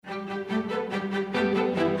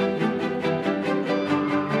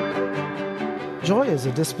Joy is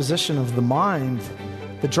a disposition of the mind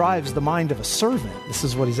that drives the mind of a servant. This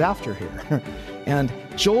is what he's after here. And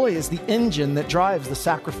joy is the engine that drives the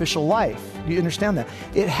sacrificial life. You understand that?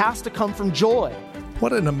 It has to come from joy.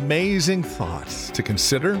 What an amazing thought to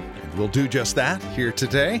consider. And we'll do just that here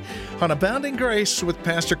today on Abounding Grace with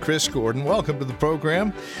Pastor Chris Gordon. Welcome to the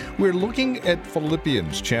program. We're looking at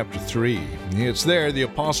Philippians chapter 3. It's there the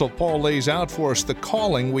Apostle Paul lays out for us the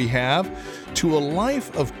calling we have to a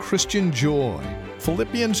life of Christian joy.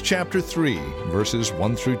 Philippians chapter 3, verses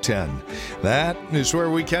 1 through 10. That is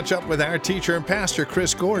where we catch up with our teacher and pastor,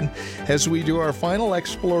 Chris Gordon, as we do our final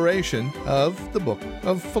exploration of the book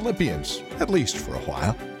of Philippians, at least for a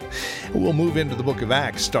while. We'll move into the book of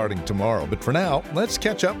Acts starting tomorrow, but for now, let's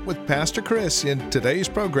catch up with Pastor Chris in today's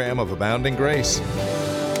program of Abounding Grace.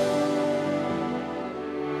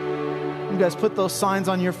 You guys put those signs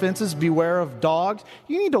on your fences, beware of dogs.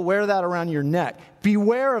 You need to wear that around your neck.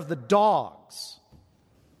 Beware of the dogs.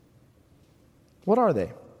 What are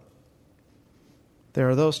they? There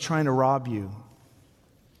are those trying to rob you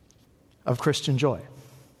of Christian joy.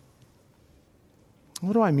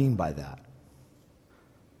 What do I mean by that?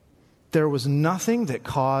 There was nothing that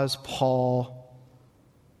caused Paul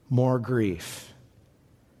more grief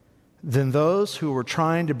than those who were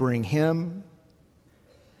trying to bring him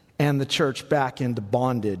and the church back into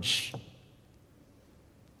bondage,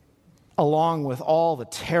 along with all the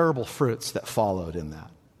terrible fruits that followed in that.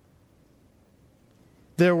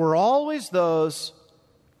 There were always those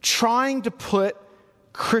trying to put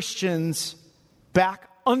Christians back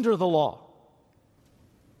under the law.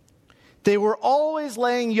 They were always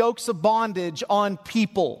laying yokes of bondage on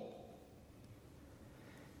people.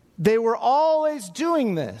 They were always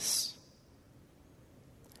doing this.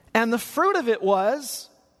 And the fruit of it was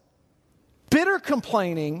bitter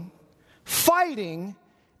complaining, fighting,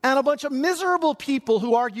 and a bunch of miserable people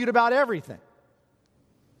who argued about everything.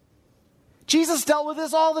 Jesus dealt with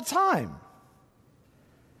this all the time.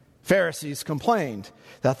 Pharisees complained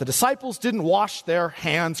that the disciples didn't wash their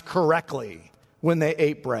hands correctly when they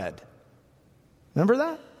ate bread. Remember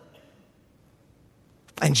that?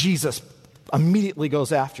 And Jesus immediately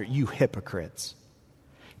goes after you hypocrites.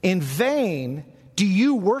 In vain do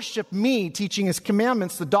you worship me, teaching his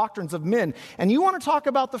commandments, the doctrines of men. And you want to talk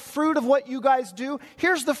about the fruit of what you guys do?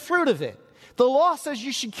 Here's the fruit of it. The law says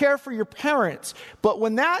you should care for your parents, but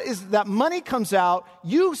when that money comes out,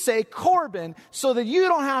 you say Corban so that you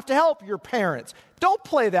don't have to help your parents. Don't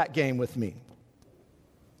play that game with me.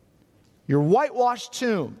 Your whitewashed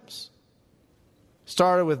tombs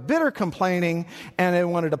started with bitter complaining, and they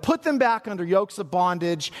wanted to put them back under yokes of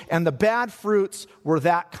bondage, and the bad fruits were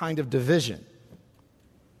that kind of division.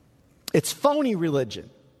 It's phony religion.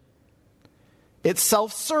 It's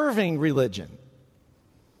self-serving religion.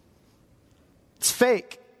 It's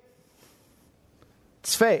fake.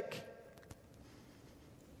 It's fake.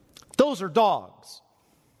 Those are dogs.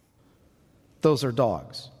 Those are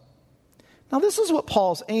dogs. Now, this is what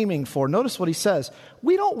Paul's aiming for. Notice what he says.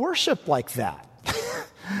 We don't worship like that.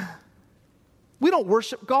 We don't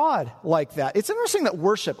worship God like that. It's interesting that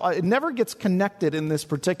worship, it never gets connected in this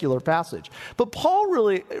particular passage. But Paul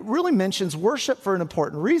really mentions worship for an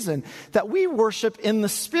important reason, that we worship in the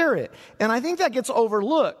Spirit. And I think that gets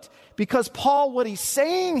overlooked because Paul, what he's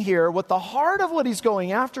saying here, what the heart of what he's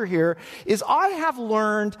going after here is, I have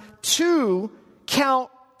learned to count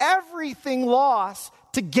everything lost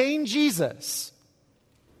to gain Jesus.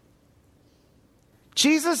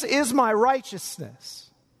 Jesus is my righteousness.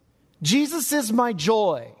 Jesus is my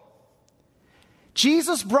joy.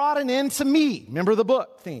 Jesus brought an end to me. Remember the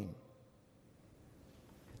book theme.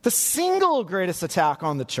 The single greatest attack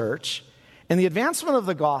on the church and the advancement of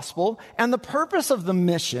the gospel and the purpose of the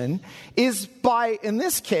mission is by, in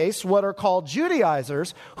this case, what are called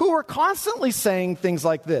Judaizers, who are constantly saying things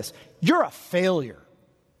like this: you're a failure.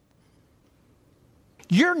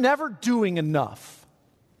 You're never doing enough.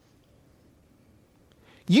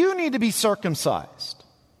 You need to be circumcised.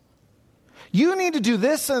 You need to do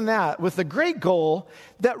this and that, with the great goal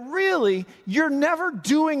that really you're never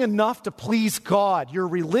doing enough to please God. Your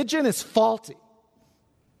religion is faulty.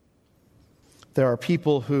 There are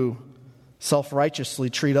people who self-righteously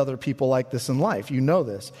treat other people like this in life. You know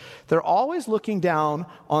this. They're always looking down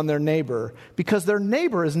on their neighbor because their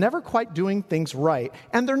neighbor is never quite doing things right,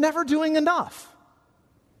 and they're never doing enough.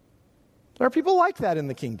 There are people like that in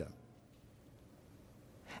the kingdom.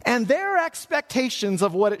 And their expectations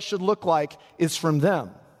of what it should look like is from them.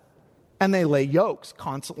 And they lay yokes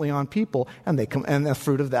constantly on people, and the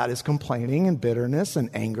fruit of that is complaining and bitterness and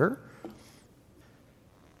anger.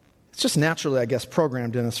 It's just naturally, I guess,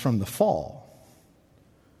 programmed in us from the fall.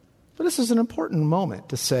 But this is an important moment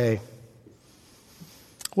to say,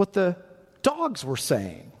 what the dogs were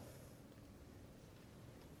saying.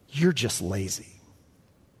 You're just lazy.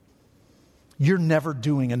 You're never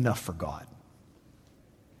doing enough for God.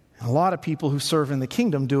 And a lot of people who serve in the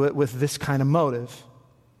kingdom do it with this kind of motive.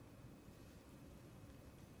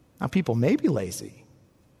 Now, people may be lazy.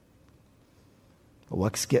 But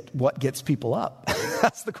what gets people up?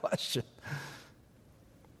 That's the question.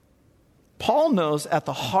 Paul knows at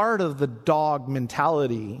the heart of the dog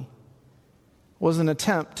mentality was an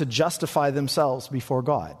attempt to justify themselves before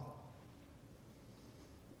God.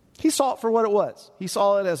 He saw it for what it was. He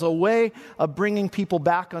saw it as a way of bringing people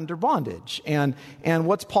back under bondage. And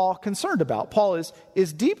what's Paul concerned about? Paul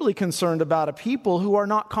is deeply concerned about a people who are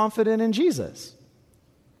not confident in Jesus.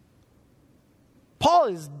 Paul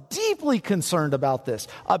is deeply concerned about this.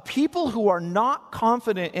 A people who are not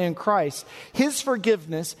confident in Christ, His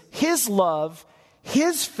forgiveness, His love,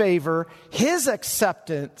 His favor, His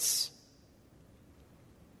acceptance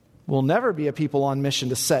will never be a people on mission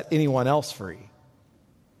to set anyone else free.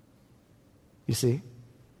 You see?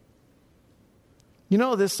 You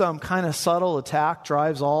know, this kind of subtle attack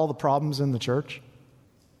drives all the problems in the church.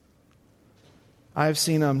 I've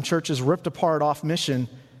seen churches ripped apart off mission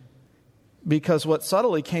because what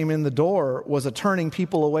subtly came in the door was a turning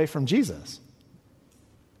people away from Jesus.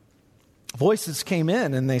 Voices came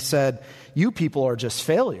in and they said, you people are just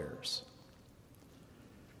failures.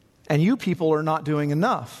 And you people are not doing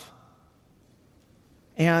enough.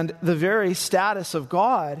 And the very status of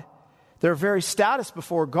God, their very status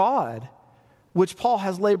before God, which Paul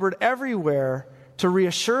has labored everywhere to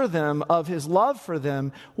reassure them of his love for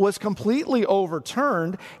them, was completely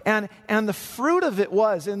overturned. And the fruit of it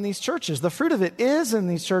was in these churches. The fruit of it is in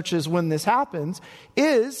these churches when this happens,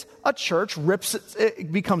 is a church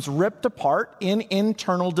it becomes ripped apart in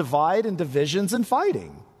internal divide and divisions and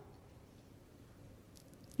fighting.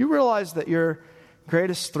 You realize that your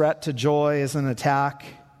greatest threat to joy is an attack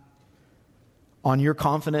on your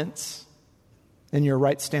confidence in your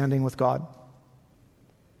right standing with God?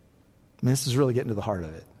 I mean, this is really getting to the heart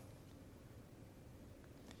of it.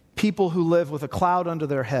 People who live with a cloud under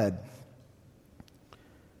their head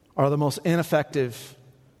are the most ineffective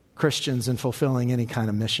Christians in fulfilling any kind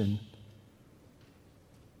of mission.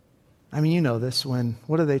 I mean, you know this.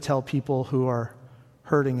 What do they tell people who are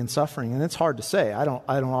hurting and suffering? And it's hard to say. I don't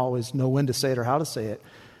always know when to say it or how to say it.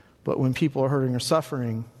 But when people are hurting or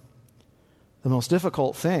suffering, the most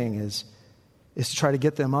difficult thing is to try to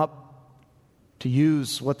get them up to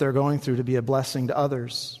use what they're going through to be a blessing to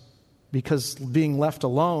others. Because being left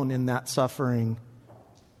alone in that suffering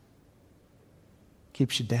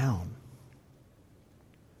keeps you down.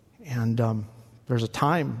 And there's a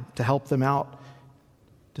time to help them out,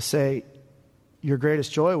 to say, your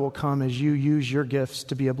greatest joy will come as you use your gifts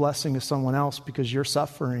to be a blessing to someone else, because your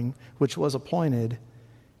suffering, which was appointed,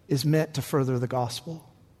 is meant to further the gospel.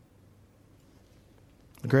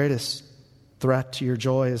 The greatest threat to your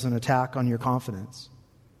joy is an attack on your confidence.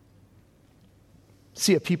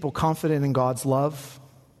 See a people confident in God's love.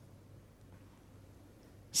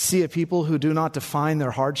 See a people who do not define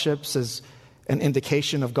their hardships as an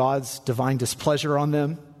indication of God's divine displeasure on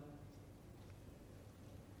them,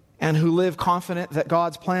 and who live confident that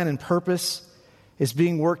God's plan and purpose is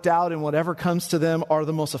being worked out, and whatever comes to them are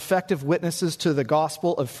the most effective witnesses to the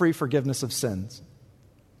gospel of free forgiveness of sins.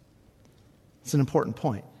 It's an important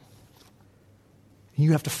point.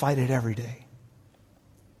 You have to fight it every day.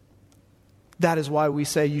 That is why we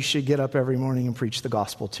say you should get up every morning and preach the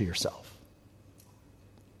gospel to yourself.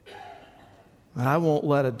 And I won't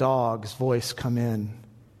let a dog's voice come in.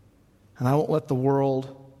 And I won't let the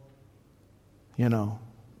world,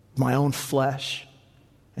 my own flesh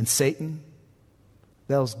and Satan,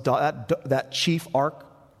 that chief arch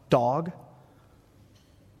dog,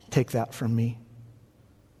 take that from me.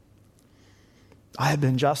 I have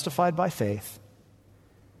been justified by faith,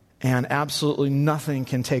 and absolutely nothing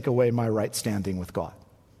can take away my right standing with God.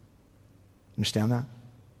 Understand that?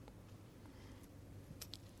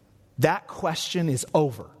 That question is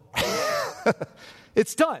over.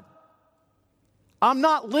 It's done. I'm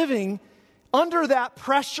not living under that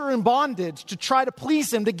pressure and bondage to try to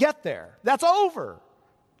please Him to get there. That's over.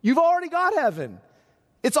 You've already got heaven.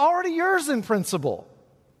 It's already yours in principle.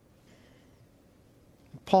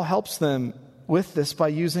 Paul helps them with this by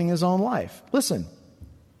using his own life. Listen.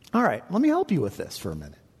 All right, let me help you with this for a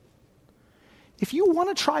minute. If you want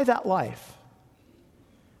to try that life,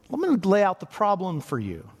 let me lay out the problem for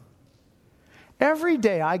you. Every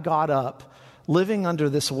day I got up living under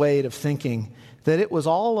this weight of thinking that it was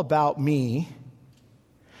all about me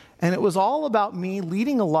And it was all about me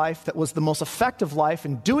leading a life that was the most effective life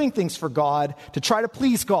and doing things for God to try to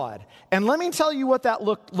please God. And let me tell you what that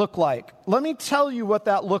looked like. Let me tell you what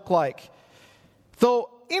that looked like.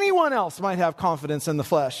 Though anyone else might have confidence in the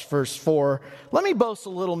flesh, verse 4, let me boast a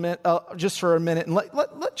little bit, just for a minute. And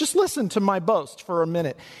just listen to my boast for a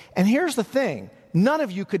minute. And here's the thing. None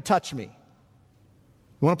of you could touch me. You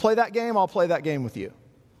want to play that game? I'll play that game with you.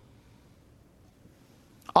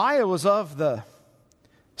 I was of the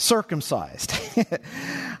circumcised.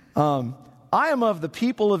 I am of the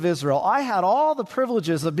people of Israel. I had all the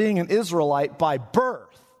privileges of being an Israelite by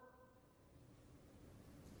birth.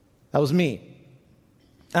 That was me.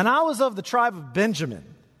 And I was of the tribe of Benjamin.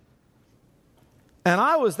 And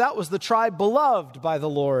that was the tribe beloved by the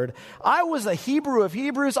Lord. I was a Hebrew of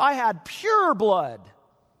Hebrews. I had pure blood.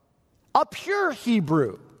 A pure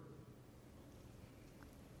Hebrew.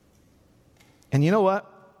 And you know what?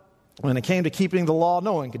 When it came to keeping the law,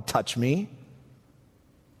 no one could touch me.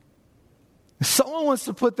 If someone wants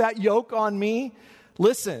to put that yoke on me,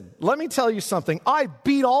 listen, let me tell you something. I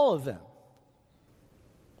beat all of them.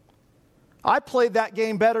 I played that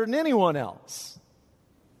game better than anyone else.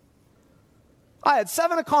 I had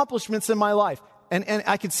 7 accomplishments in my life. And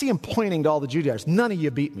I could see him pointing to all the Judaizers. None of you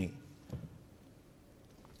beat me.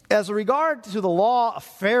 As regard to the law of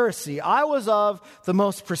Pharisee, I was of the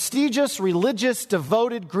most prestigious, religious,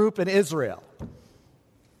 devoted group in Israel.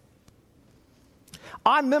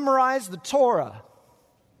 I memorized the Torah.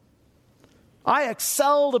 I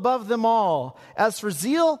excelled above them all. As for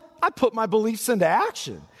zeal, I put my beliefs into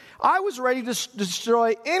action. I was ready to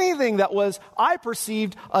destroy anything that was, I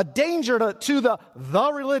perceived, a danger to the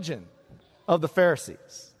religion of the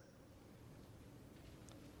Pharisees.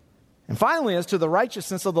 And finally, as to the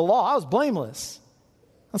righteousness of the law, I was blameless.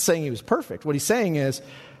 I'm not saying he was perfect. What he's saying is,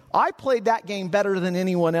 I played that game better than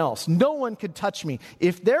anyone else. No one could touch me.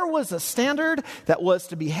 If there was a standard that was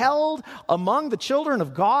to be held among the children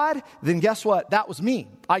of God, then guess what? That was me.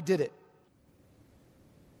 I did it.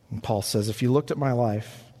 And Paul says, if you looked at my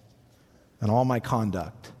life and all my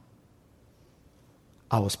conduct,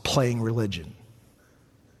 I was playing religion.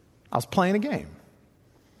 I was playing a game.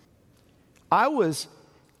 I was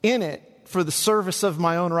in it for the service of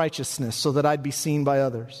my own righteousness so that I'd be seen by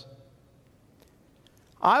others.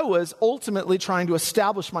 I was ultimately trying to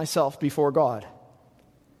establish myself before God.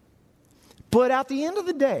 But at the end of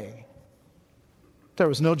the day, there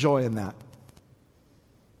was no joy in that.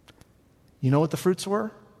 You know what the fruits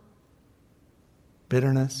were?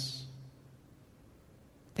 Bitterness,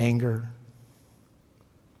 anger,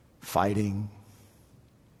 fighting,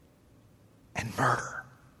 and murder.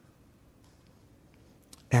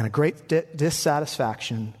 And a great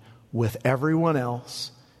dissatisfaction with everyone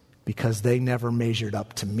else because they never measured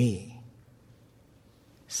up to me.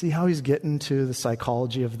 See how he's getting to the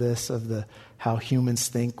psychology of this, of how humans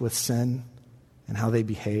think with sin and how they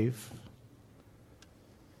behave?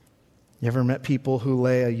 You ever met people who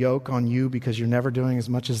lay a yoke on you because you're never doing as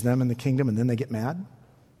much as them in the kingdom and then they get mad?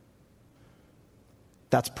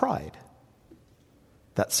 That's pride.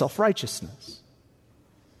 That's self-righteousness.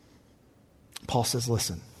 Paul says,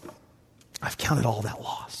 listen, I've counted all that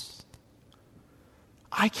loss.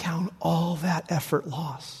 I count all that effort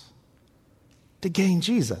loss to gain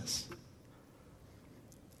Jesus.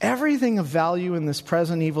 Everything of value in this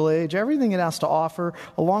present evil age, everything it has to offer,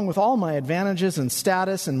 along with all my advantages and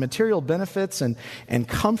status and material benefits and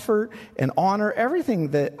comfort and honor, everything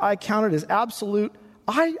that I counted as absolute,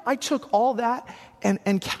 I took all that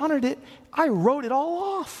and counted it. I wrote it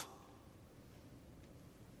all off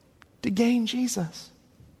to gain Jesus.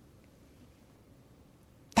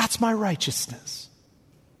 That's my righteousness.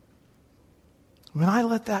 When I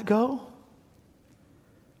let that go,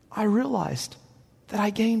 I realized that I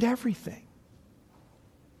gained everything.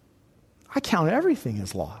 I count everything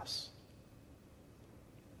as loss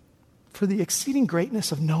for the exceeding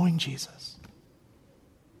greatness of knowing Jesus.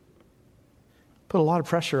 Put a lot of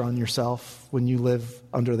pressure on yourself when you live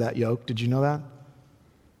under that yoke. Did you know that?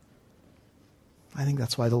 I think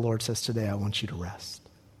that's why the Lord says today, I want you to rest.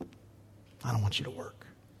 I don't want you to work.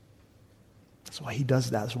 That's why he does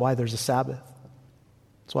that. That's why there's a Sabbath.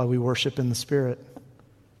 That's why we worship in the Spirit.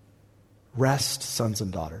 Rest, sons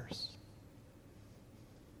and daughters.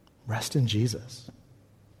 Rest in Jesus.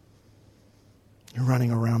 You're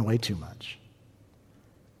running around way too much.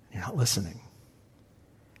 You're not listening.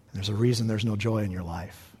 And there's a reason there's no joy in your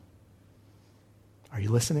life. Are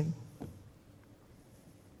you listening?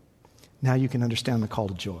 Now you can understand the call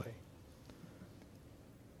to joy.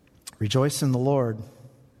 Rejoice in the Lord.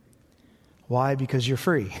 Why? Because you're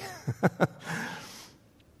free.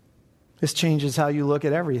 This changes how you look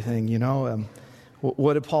at everything, you know.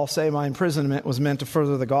 What did Paul say? My imprisonment was meant to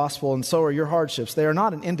further the gospel, and so are your hardships. They are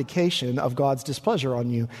not an indication of God's displeasure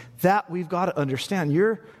on you. That we've got to understand.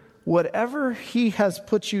 Whatever he has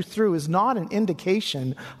put you through is not an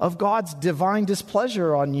indication of God's divine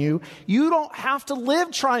displeasure on you. You don't have to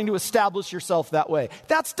live trying to establish yourself that way.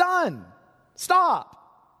 That's done. Stop.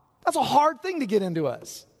 That's a hard thing to get into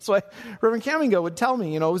us. So Reverend Camingo would tell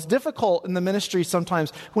me, it was difficult in the ministry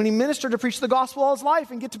sometimes when he ministered to preach the gospel all his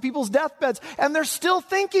life and get to people's deathbeds, and they're still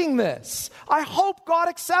thinking this. I hope God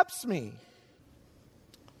accepts me.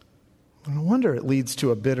 No wonder it leads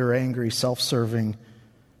to a bitter, angry, self-serving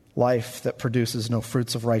life that produces no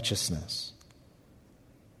fruits of righteousness.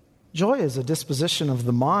 Joy is a disposition of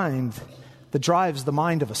the mind that drives the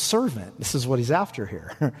mind of a servant. This is what he's after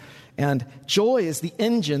here. And joy is the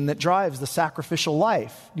engine that drives the sacrificial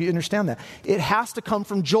life. Do you understand that? It has to come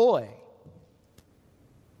from joy,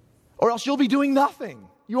 or else you'll be doing nothing.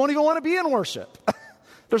 You won't even want to be in worship.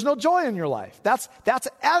 There's no joy in your life. That's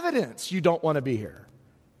evidence you don't want to be here.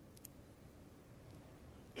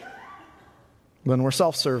 When we're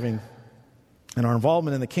self-serving and our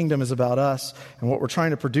involvement in the kingdom is about us and what we're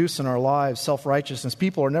trying to produce in our lives, self-righteousness,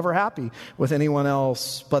 people are never happy with anyone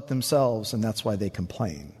else but themselves, and that's why they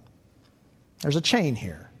complain. There's a chain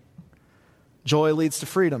here. Joy leads to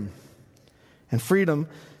freedom, and freedom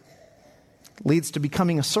leads to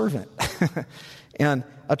becoming a servant. And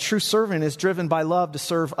a true servant is driven by love to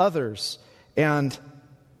serve others, and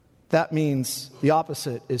that means the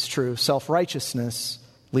opposite is true. Self-righteousness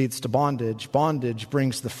leads to bondage. Bondage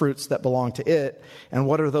brings the fruits that belong to it. And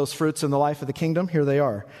what are those fruits in the life of the kingdom? Here they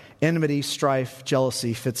are. Enmity, strife,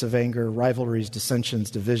 jealousy, fits of anger, rivalries, dissensions,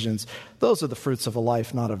 divisions. Those are the fruits of a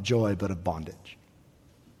life not of joy, but of bondage.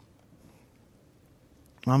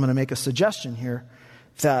 I'm going to make a suggestion here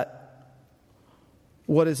that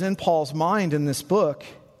what is in Paul's mind in this book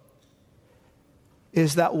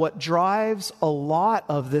is that what drives a lot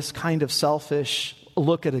of this kind of selfish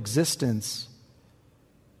look at existence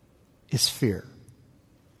is fear.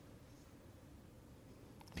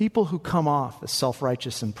 People who come off as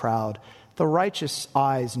self-righteous and proud, the righteous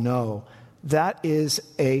eyes know that is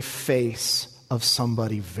a face of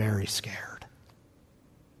somebody very scared.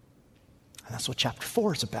 And that's what chapter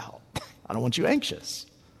 4 is about. I don't want you anxious.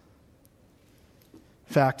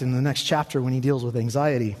 In fact, in the next chapter, when he deals with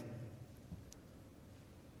anxiety,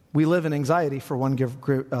 we live in anxiety for one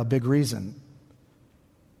big reason.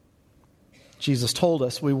 Jesus told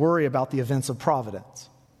us we worry about the events of providence.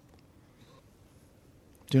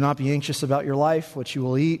 Do not be anxious about your life, what you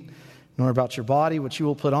will eat, nor about your body, what you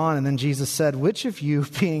will put on. And then Jesus said, which of you,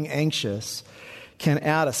 being anxious, can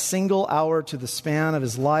add a single hour to the span of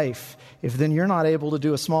his life? If then you're not able to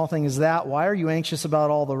do a small thing as that, why are you anxious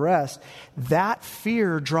about all the rest? That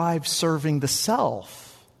fear drives serving the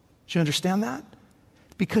self. Do you understand that?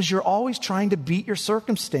 Because you're always trying to beat your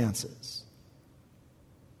circumstances.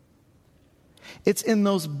 It's in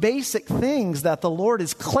those basic things that the Lord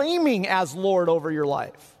is claiming as Lord over your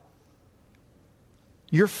life.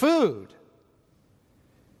 Your food,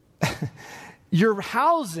 your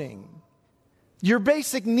housing, your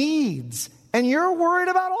basic needs, and you're worried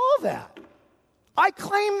about all that. I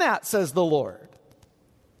claim that, says the Lord.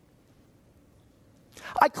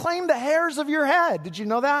 I claim the hairs of your head. Did you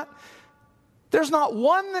know that? There's not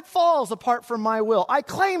one that falls apart from my will. I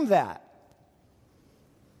claim that.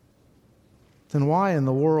 Then why in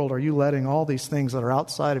the world are you letting all these things that are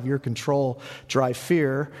outside of your control drive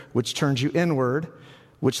fear, which turns you inward,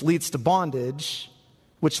 which leads to bondage,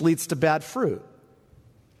 which leads to bad fruit?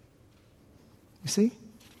 You see?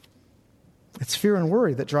 It's fear and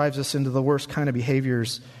worry that drives us into the worst kind of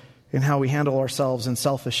behaviors in how we handle ourselves in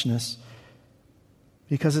selfishness,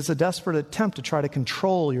 because it's a desperate attempt to try to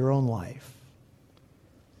control your own life,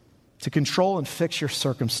 to control and fix your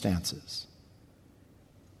circumstances.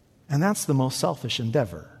 And that's the most selfish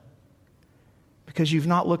endeavor, because you've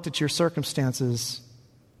not looked at your circumstances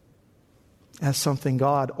as something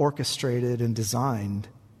God orchestrated and designed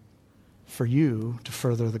for you to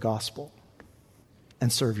further the gospel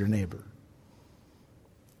and serve your neighbor.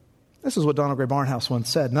 This is what Donald Gray Barnhouse once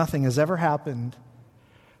said: nothing has ever happened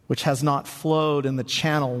which has not flowed in the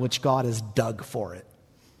channel which God has dug for it.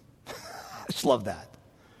 I just love that.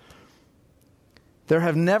 There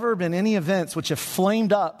have never been any events which have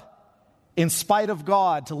flamed up in spite of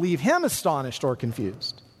God to leave him astonished or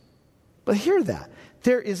confused. But hear that.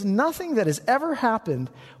 There is nothing that has ever happened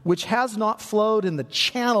which has not flowed in the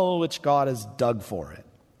channel which God has dug for it.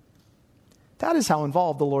 That is how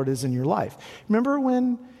involved the Lord is in your life. Remember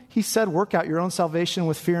when he said, work out your own salvation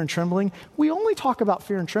with fear and trembling? We only talk about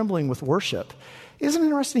fear and trembling with worship. Isn't it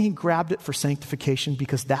interesting? He grabbed it for sanctification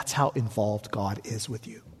because that's how involved God is with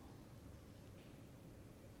you.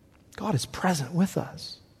 God is present with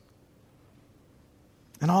us.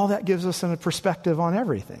 And all that gives us a perspective on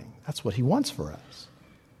everything. That's what he wants for us.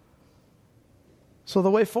 So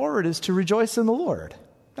the way forward is to rejoice in the Lord.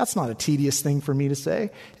 That's not a tedious thing for me to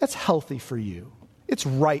say. That's healthy for you. It's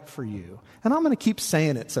right for you. And I'm going to keep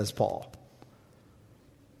saying it, says Paul.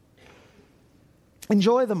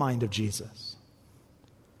 Enjoy the mind of Jesus.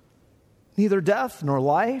 Neither death nor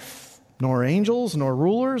life, nor angels, nor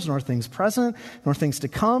rulers, nor things present, nor things to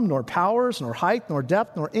come, nor powers, nor height, nor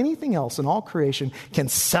depth, nor anything else in all creation can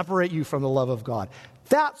separate you from the love of God.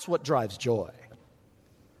 That's what drives joy.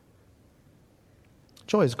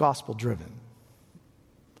 Joy is gospel-driven.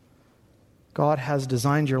 God has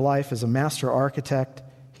designed your life as a master architect.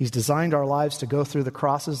 He's designed our lives to go through the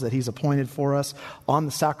crosses that he's appointed for us on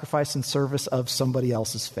the sacrifice and service of somebody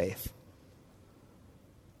else's faith.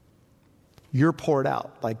 You're poured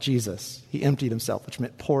out like Jesus. He emptied himself, which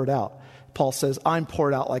meant poured out. Paul says, I'm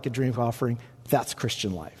poured out like a drink offering. That's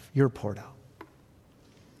Christian life. You're poured out.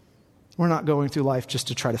 We're not going through life just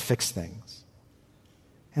to try to fix things.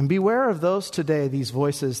 And beware of those today, these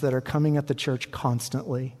voices that are coming at the church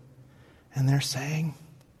constantly. And they're saying,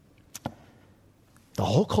 the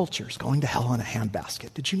whole culture is going to hell in a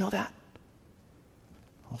handbasket. Did you know that?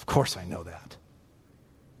 Well, of course I know that.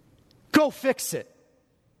 Go fix it.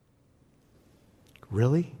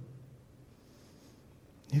 Really?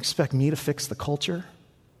 You expect me to fix the culture?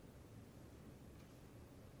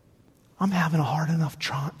 I'm having a hard enough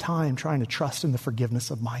time trying to trust in the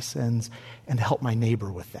forgiveness of my sins and to help my neighbor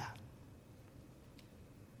with that.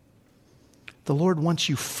 The Lord wants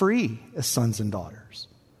you free as sons and daughters.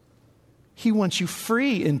 He wants you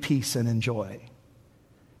free in peace and in joy.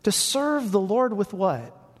 To serve the Lord with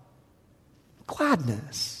what?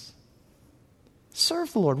 Gladness.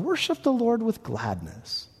 Serve the Lord. Worship the Lord with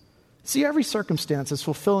gladness. See every circumstance as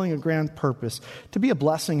fulfilling a grand purpose to be a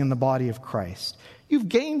blessing in the body of Christ. You've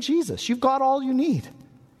gained Jesus. You've got all you need.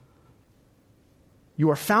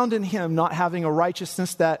 You are found in him, not having a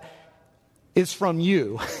righteousness that is from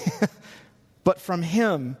you, but from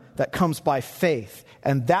him that comes by faith.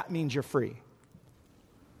 And that means you're free.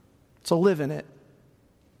 So live in it.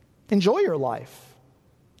 Enjoy your life.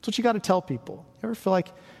 That's what you got to tell people. You ever feel like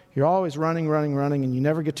you're always running, and you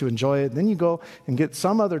never get to enjoy it? Then you go and get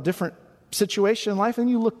some other different situation in life, and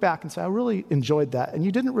you look back and say, I really enjoyed that. And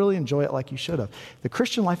you didn't really enjoy it like you should have. The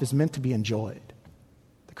Christian life is meant to be enjoyed.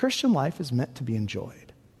 The Christian life is meant to be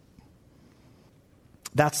enjoyed.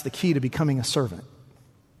 That's the key to becoming a servant.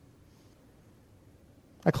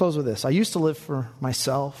 I close with this. I used to live for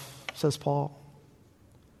myself, says Paul.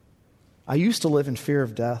 I used to live in fear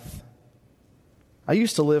of death. I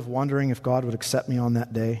used to live wondering if God would accept me on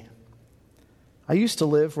that day. I used to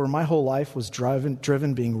live where my whole life was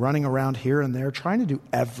driven being running around here and there, trying to do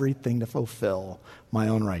everything to fulfill my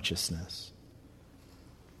own righteousness.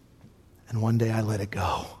 And one day I let it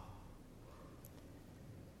go.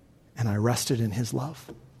 And I rested in his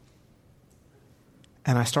love.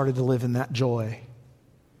 And I started to live in that joy.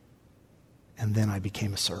 And then I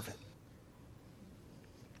became a servant.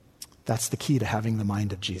 That's the key to having the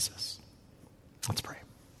mind of Jesus. Let's pray.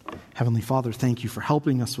 Heavenly Father, thank you for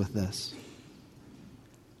helping us with this.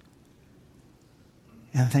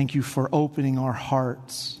 And thank you for opening our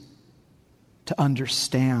hearts to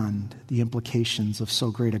understand the implications of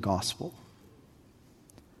so great a gospel.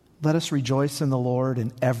 Let us rejoice in the Lord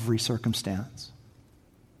in every circumstance.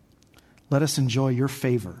 Let us enjoy your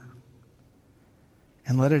favor.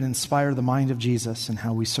 And let it inspire the mind of Jesus in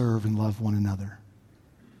how we serve and love one another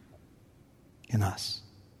in us.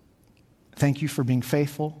 Thank you for being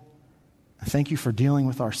faithful. Thank you for dealing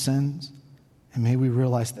with our sins. And may we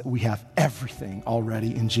realize that we have everything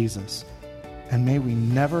already in Jesus. And may we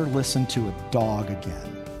never listen to a dog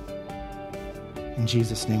again. In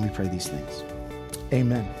Jesus' name we pray these things.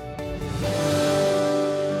 Amen.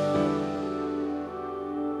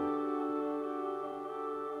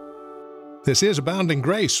 This is Abounding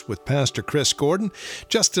Grace with Pastor Chris Gordon.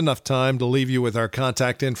 Just enough time to leave you with our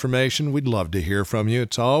contact information. We'd love to hear from you.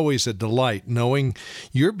 It's always a delight knowing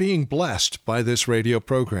you're being blessed by this radio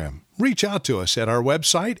program. Reach out to us at our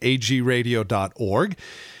website, agradio.org.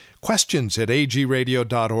 Questions at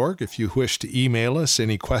agradio.org if you wish to email us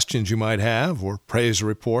any questions you might have or praise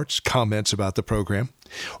reports, comments about the program.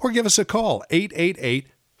 Or give us a call,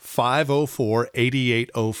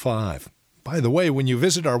 888-504-8805. By the way, when you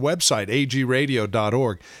visit our website,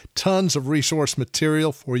 agradio.org, tons of resource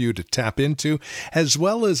material for you to tap into, as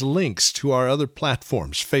well as links to our other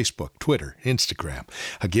platforms, Facebook, Twitter, Instagram.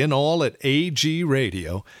 Again, all at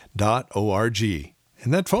agradio.org.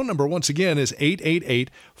 And that phone number, once again, is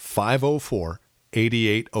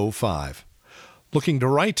 888-504-8805. Looking to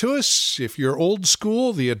write to us? If you're old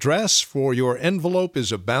school, the address for your envelope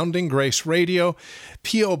is Abounding Grace Radio,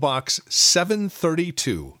 P.O. Box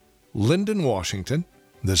 732, Linden, Washington.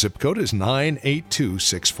 The zip code is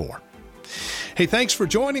 98264. Hey, thanks for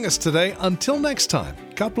joining us today. Until next time,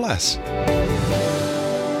 God bless.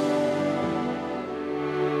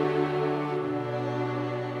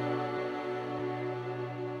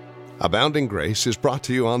 Abounding Grace is brought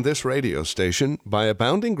to you on this radio station by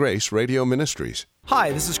Abounding Grace Radio Ministries.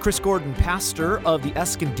 Hi, this is Chris Gordon, pastor of the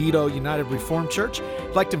Escondido United Reformed Church.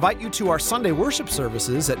 I'd like to invite you to our Sunday worship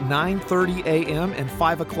services at 9:30 a.m. and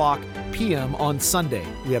 5 o'clock p.m. on Sunday.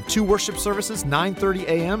 We have two worship services, 9:30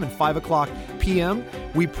 a.m. and 5 o'clock p.m.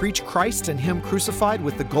 We preach Christ and Him crucified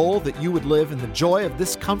with the goal that you would live in the joy of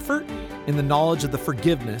this comfort, in the knowledge of the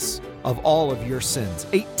forgiveness of all of your sins.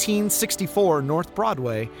 1864 North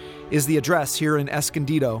Broadway is the address here in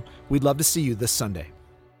Escondido. We'd love to see you this Sunday.